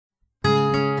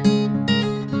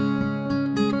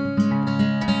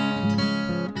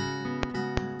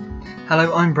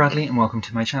Hello, I'm Bradley and welcome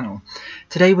to my channel.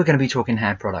 Today we're going to be talking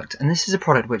hair product, and this is a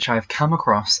product which I've come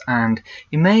across, and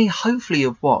you may hopefully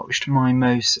have watched my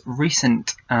most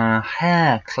recent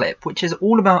hair clip, which is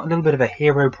all about a little bit of a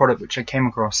hero product which I came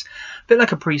across, a bit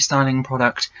like a pre-styling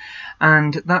product,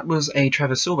 and that was a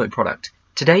Trevor Sorbet product.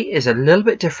 Today is a little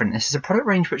bit different. This is a product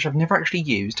range which I've never actually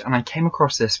used, and I came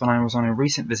across this when I was on a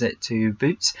recent visit to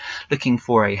Boots looking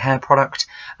for a hair product.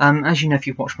 As you know, if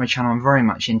you've watched my channel, I'm very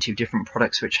much into different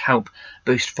products which help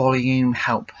boost volume,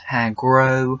 help hair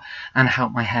grow, and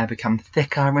help my hair become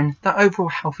thicker in that overall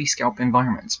healthy scalp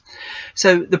environment.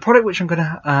 So the product which I'm going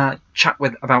to chat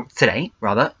about today,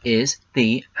 is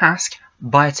the Hask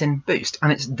Biotin Boost,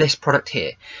 and it's this product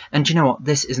here. And do you know what,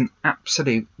 this is an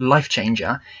absolute life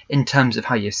changer in terms of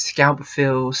how your scalp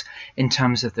feels, in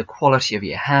terms of the quality of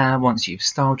your hair once you've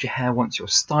styled your hair, once you're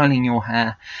styling your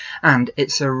hair, and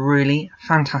it's a really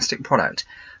fantastic product.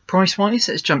 Price wise,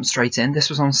 let's jump straight in. This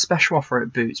was on special offer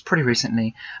at Boots pretty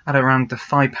recently at around the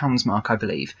 £5 mark, I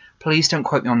believe. Please don't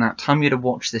quote me on that. Time you'd have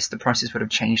watched this, the prices would have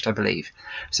changed, I believe.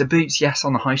 So Boots, yes,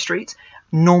 on the high street.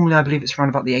 Normally, I believe it's around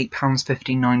about the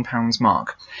 £8.50, £9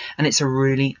 mark. And it's a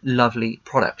really lovely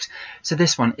product. So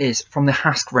this one is from the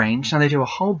Hask range. Now, they do a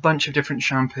whole bunch of different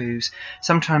shampoos.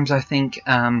 Sometimes I think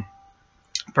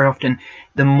very often,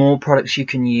 the more products you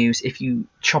can use, if you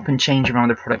chop and change around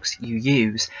the products you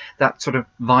use, that sort of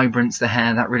vibrance the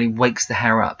hair, that really wakes the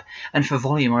hair up. And for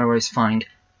volume, I always find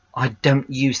I don't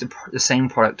use the same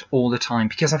product all the time,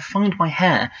 because I find my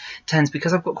hair tends,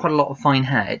 because I've got quite a lot of fine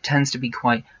hair, it tends to be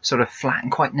quite sort of flat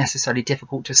and quite necessarily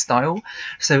difficult to style.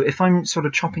 So if I'm sort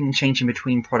of chopping and changing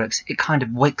between products, it kind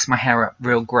of wakes my hair up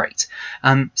real great.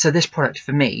 So this product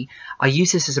for me, I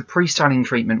use this as a pre-styling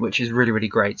treatment, which is really, really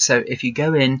great. So if you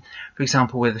go in, for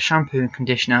example, with a shampoo and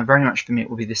conditioner, very much for me it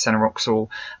will be the Roxol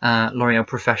L'Oreal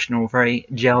Professional, very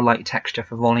gel-like texture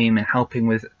for volume and helping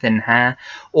with thin hair,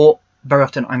 or very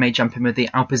often I may jump in with the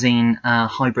Alpazine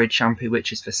hybrid shampoo,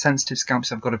 which is for sensitive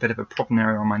scalps. I've got a bit of a problem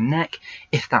area on my neck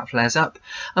if that flares up.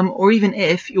 Or even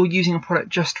if you're using a product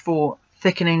just for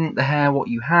thickening the hair, what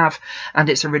you have, and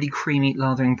it's a really creamy,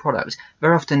 lathering product.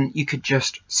 Very often you could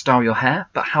just style your hair,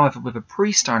 but however, with a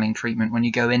pre-styling treatment, when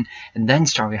you go in and then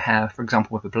style your hair, for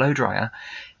example with a blow dryer,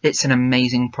 it's an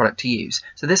amazing product to use.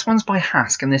 So this one's by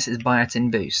Hask, and this is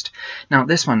Biotin Boost. Now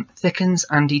this one thickens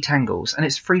and detangles, and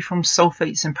it's free from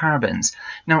sulfates and parabens.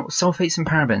 Now sulfates and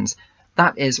parabens,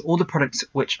 that is all the products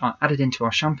which are added into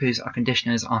our shampoos, our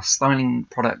conditioners, our styling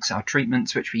products, our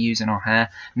treatments which we use in our hair,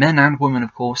 men and women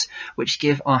of course, which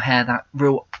give our hair that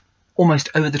real almost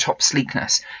over-the-top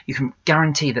sleekness. You can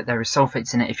guarantee that there is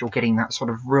sulfates in it if you're getting that sort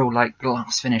of real like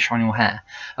glass finish on your hair.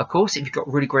 Of course, if you've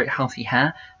got really great healthy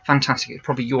hair, fantastic, it's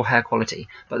probably your hair quality,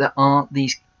 but there are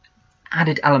these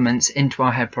added elements into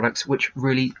our hair products which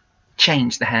really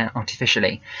change the hair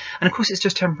artificially. And of course it's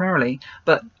just temporarily,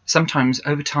 but sometimes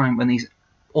over time when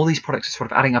all these products are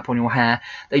sort of adding up on your hair,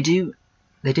 they do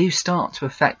start to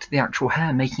affect the actual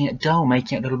hair, making it dull,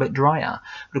 making it a little bit drier.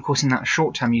 But of course in that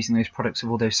short term, using those products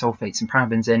with all those sulfates and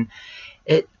parabens in,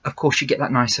 of course you get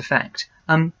that nice effect.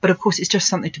 But of course it's just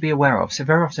something to be aware of. So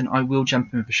very often I will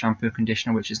jump in with a shampoo and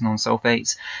conditioner which is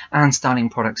non-sulfates, and styling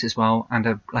products as well,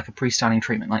 and like a pre-styling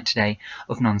treatment like today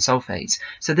of non-sulfates.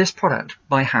 So this product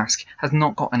by Hask has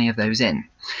not got any of those in.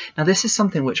 Now this is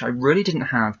something which I really didn't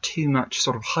have too much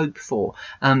sort of hope for.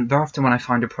 Very often when I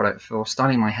find a product for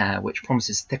styling my hair which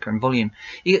promises thicker in volume,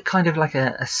 you get kind of like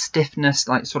a stiffness,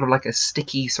 like sort of like a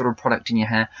sticky sort of product in your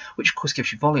hair, which of course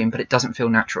gives you volume, but it doesn't feel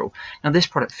natural. Now this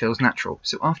product feels natural.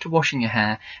 So after washing your hair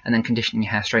and then conditioning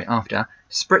your hair straight after,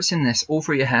 spritzing this all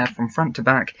through your hair from front to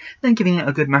back, then giving it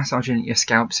a good massage in at your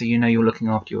scalp, so you know you're looking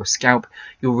after your scalp,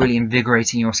 you're really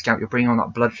invigorating your scalp, you're bringing all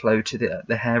that blood flow to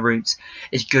the hair roots.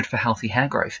 It's good for healthy hair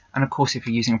growth. And of course if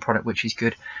you're using a product which is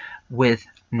good with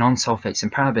non-sulfates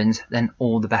and parabens, then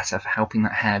all the better for helping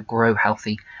that hair grow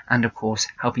healthy, and of course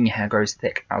helping your hair grow as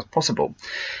thick as possible.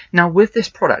 Now with this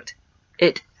product,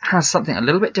 it has something a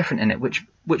little bit different in it which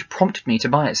prompted me to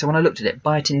buy it. So when I looked at it,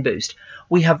 Biotin Boost,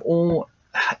 we have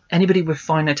anybody with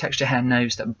finer texture hair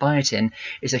knows that biotin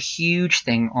is a huge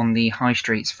thing on the high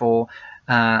streets for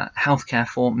healthcare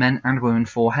for men and women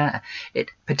for hair.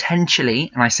 It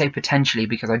potentially, and I say potentially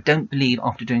because I don't believe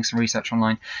after doing some research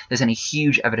online there's any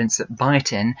huge evidence that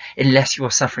biotin, unless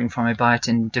you're suffering from a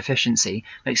biotin deficiency,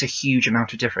 makes a huge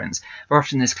amount of difference. Very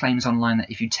often there's claims online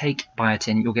that if you take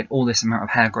biotin you'll get all this amount of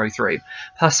hair grow through.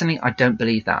 Personally I don't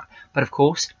believe that, but of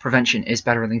course prevention is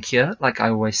better than cure, like I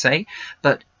always say,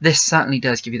 but this certainly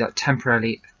does give you that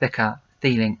temporarily thicker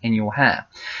feeling in your hair.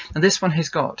 Now this one has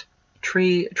got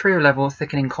trio level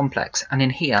thickening complex, and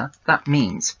in here that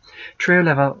means trio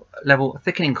level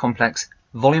thickening complex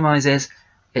volumizes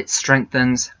it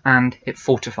strengthens, and it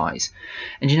fortifies.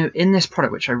 And you know, in this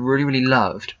product, which I really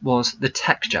loved, was the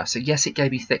texture. So yes, it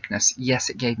gave me thickness, yes,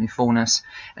 it gave me fullness,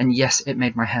 and yes, it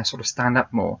made my hair sort of stand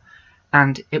up more.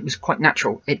 And it was quite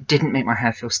natural. It didn't make my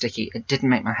hair feel sticky. It didn't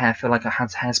make my hair feel like I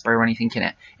had hairspray or anything in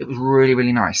it. It was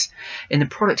really nice. In the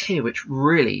product here, which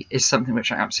really is something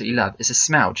which I absolutely love, is the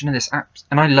smell. Do you know this?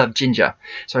 And I love ginger.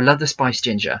 So I love the spiced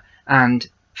ginger. And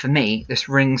for me, this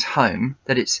rings home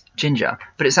that it's ginger,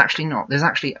 but it's actually not. There's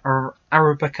actually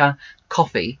Arabica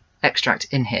coffee extract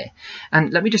in here.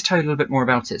 And let me just tell you a little bit more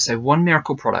about it. So 1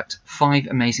 miracle product, 5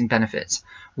 amazing benefits.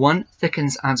 1,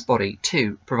 thickens, adds body.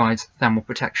 2, provides thermal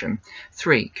protection.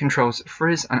 3, controls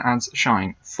frizz and adds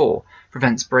shine. 4,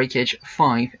 prevents breakage.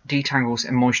 5, detangles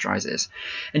and moisturizes.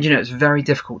 And you know, it's very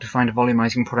difficult to find a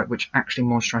volumizing product which actually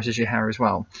moisturizes your hair as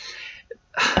well.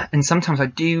 And sometimes I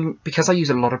do, because I use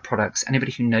a lot of products.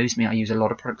 Anybody who knows me, I use a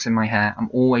lot of products in my hair. I'm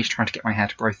always trying to get my hair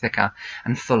to grow thicker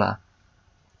and fuller.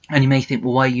 And you may think,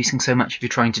 well, why are you using so much if you're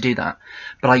trying to do that?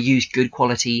 But I use good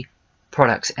quality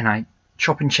products and I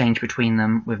chop and change between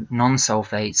them with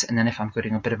non-sulfates, and then if I'm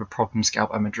getting a bit of a problem scalp,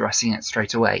 I'm addressing it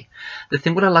straight away. The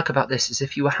thing what I like about this is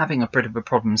if you are having a bit of a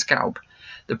problem scalp,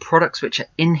 the products which are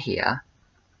in here,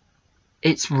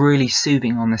 it's really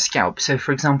soothing on the scalp. So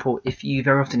for example, if you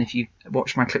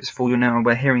watch my clips before, you'll know I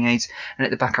wear hearing aids, and at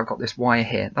the back I've got this wire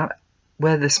here.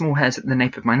 Where the small hairs at the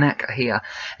nape of my neck are here,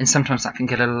 and sometimes that can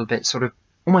get a little bit sort of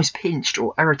almost pinched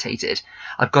or irritated.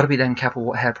 I've got to be then careful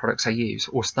what hair products I use,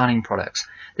 or styling products.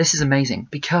 This is amazing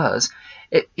because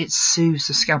it soothes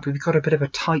the scalp. If you've got a bit of a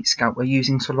tight scalp, we're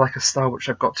using sort of like a style which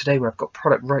I've got today where I've got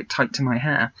product right tight to my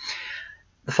hair.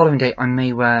 The following day I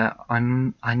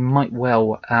might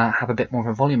well have a bit more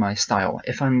of a volumized style.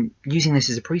 If I'm using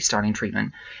this as a pre-styling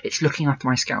treatment, it's looking after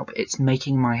my scalp, it's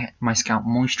making my scalp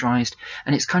moisturized,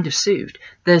 and it's kind of soothed.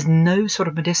 There's no sort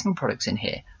of medicinal products in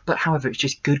here, but however, it's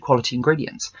just good quality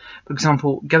ingredients. For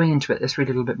example, going into it, let's read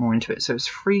a little bit more into it. So it's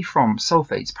free from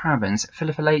sulfates, parabens,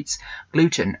 phtalates,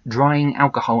 gluten, drying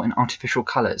alcohol, and artificial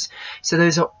colors. So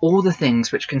those are all the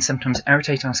things which can sometimes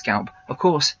irritate our scalp. Of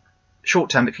course,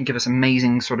 short term it can give us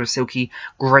amazing sort of silky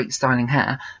great styling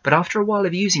hair, but after a while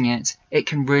of using it, it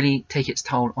can really take its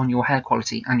toll on your hair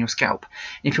quality and your scalp.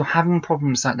 And if you're having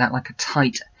problems like that, like a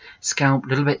tight scalp, a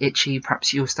little bit itchy,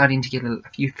 perhaps you're starting to get a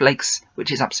few flakes,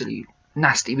 which is absolutely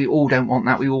nasty, we all don't want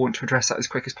that, we all want to address that as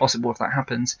quick as possible if that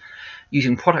happens,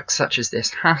 using products such as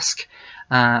this Hask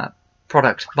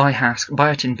product by Hask,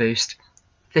 Biotin Boost,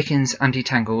 thickens and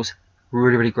detangles.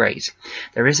 Really great.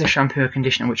 There is a shampoo or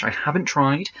conditioner which I haven't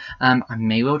tried. I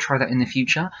may well try that in the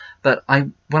future, but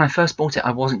when I first bought it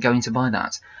I wasn't going to buy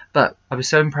that, but I was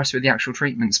so impressed with the actual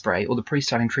treatment spray, or the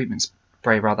pre-styling treatment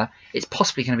spray rather. It's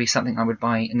possibly going to be something I would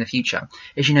buy in the future.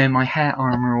 As you know, my hair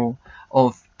armoury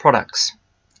of products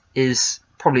is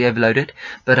probably overloaded,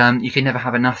 but you can never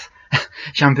have enough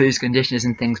shampoos, conditioners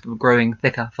and things for growing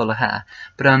thicker, fuller hair.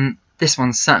 But this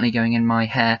one's certainly going in my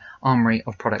hair armoury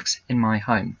of products in my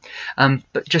home.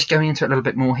 But just going into it a little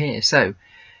bit more here. So,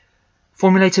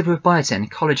 formulated with biotin,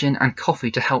 collagen and coffee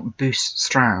to help boost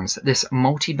strands, this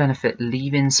multi-benefit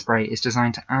leave-in spray is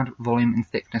designed to add volume and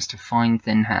thickness to fine,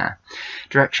 thin hair.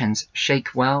 Directions: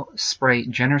 shake well, spray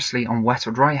generously on wet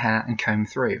or dry hair and comb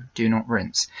through. Do not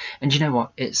rinse. And you know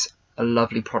what? It's a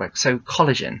lovely product. So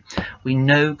collagen. We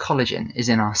know collagen is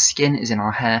in our skin, is in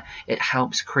our hair. It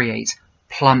helps create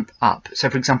plump up. So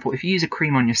for example, if you use a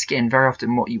cream on your skin, very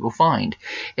often what you will find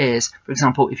is, for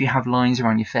example, if you have lines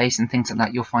around your face and things like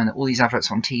that, you'll find that all these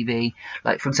adverts on TV,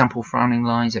 like for example frowning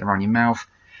lines around your mouth,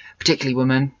 particularly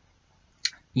women,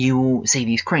 you will see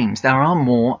these creams. There are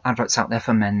more adverts out there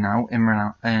for men now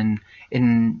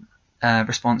in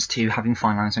response to having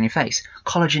fine lines on your face.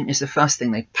 Collagen is the first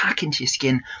thing they pack into your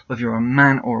skin, whether you're a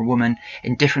man or a woman,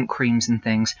 in different creams and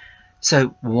things.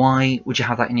 So why would you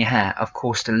have that in your hair? Of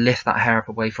course, to lift that hair up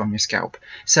away from your scalp.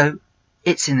 So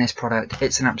it's in this product.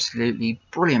 It's an absolutely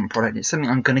brilliant product. It's something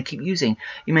I'm going to keep using.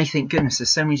 You may think, goodness,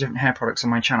 there's so many different hair products on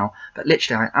my channel, but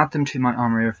literally I add them to my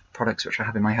armoury of products which I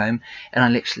have in my home, and I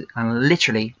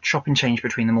literally chop and change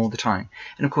between them all the time.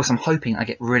 And of course, I'm hoping I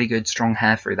get really good, strong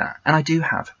hair through that. And I do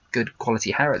have good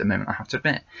quality hair at the moment, I have to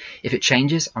admit. If it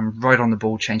changes, I'm right on the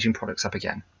ball changing products up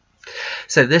again.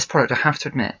 So this product, I have to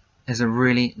admit, is a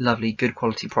really lovely, good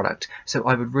quality product. So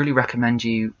I would really recommend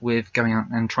you with going out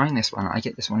and trying this one. I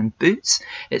get this one in Boots.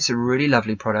 It's a really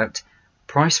lovely product.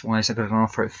 Price wise, I got an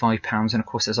offer at £5, and of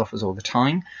course there's offers all the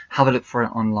time. Have a look for it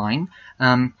online.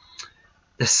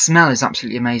 The smell is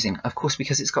absolutely amazing, of course,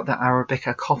 because it's got that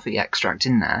Arabica coffee extract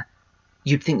in there.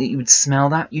 you'd think that you would smell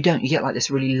that. You don't. You get like this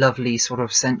really lovely sort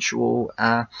of sensual,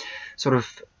 sort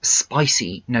of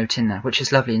spicy note in there, which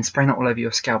is lovely. And spraying that all over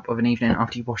your scalp of an evening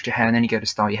after you washed your hair, and then you go to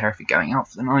style your hair if you're going out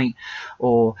for the night,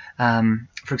 or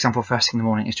for example first thing in the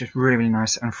morning. It's just really, really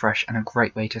nice and fresh, and a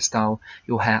great way to style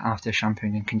your hair after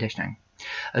shampooing and conditioning.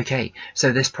 Okay,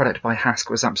 so this product by Hask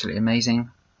was absolutely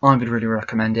amazing. I would really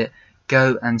recommend it.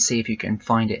 Go and see if you can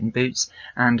find it in Boots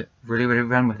and really, really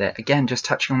run with it. Again, just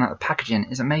touching on that, the packaging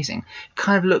is amazing. It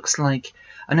kind of looks like,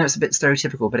 I know it's a bit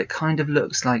stereotypical, but it kind of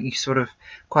looks like you sort of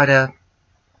quite an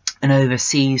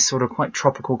overseas sort of quite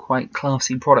tropical, quite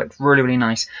classy product. Really, really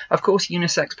nice. Of course,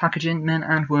 unisex packaging, men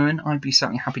and women. I'd be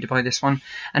certainly happy to buy this one,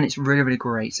 and it's really, really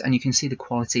great, and you can see the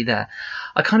quality there.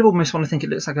 I kind of almost want to think it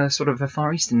looks like a sort of a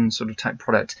Far Eastern sort of type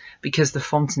product, because the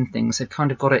font and things, they've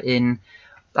kind of got it in.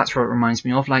 That's what it reminds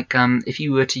me of, like if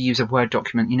you were to use a Word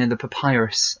document, you know, the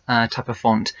papyrus type of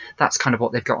font, that's kind of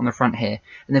what they've got on the front here.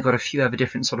 And they've got a few other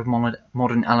different sort of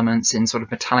modern elements in sort of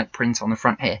metallic print on the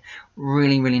front here.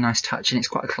 Really, really nice touch, and it's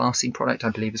quite a classy product, I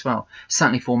believe, as well.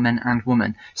 Certainly for men and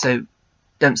women. So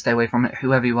don't stay away from it,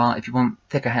 whoever you are. If you want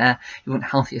thicker hair, you want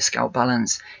healthier scalp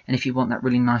balance, and if you want that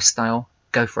really nice style,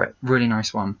 go for it. Really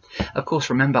nice one. Of course,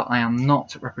 remember, I am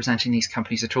not representing these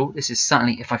companies at all. This is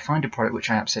certainly, if I find a product which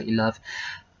I absolutely love,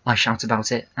 I shout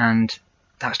about it, and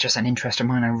that's just an interest of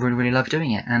mine. I really, really love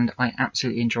doing it, and I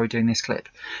absolutely enjoy doing this clip.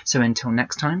 So until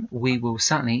next time, we will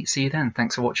certainly see you then.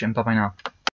 Thanks for watching. Bye bye now.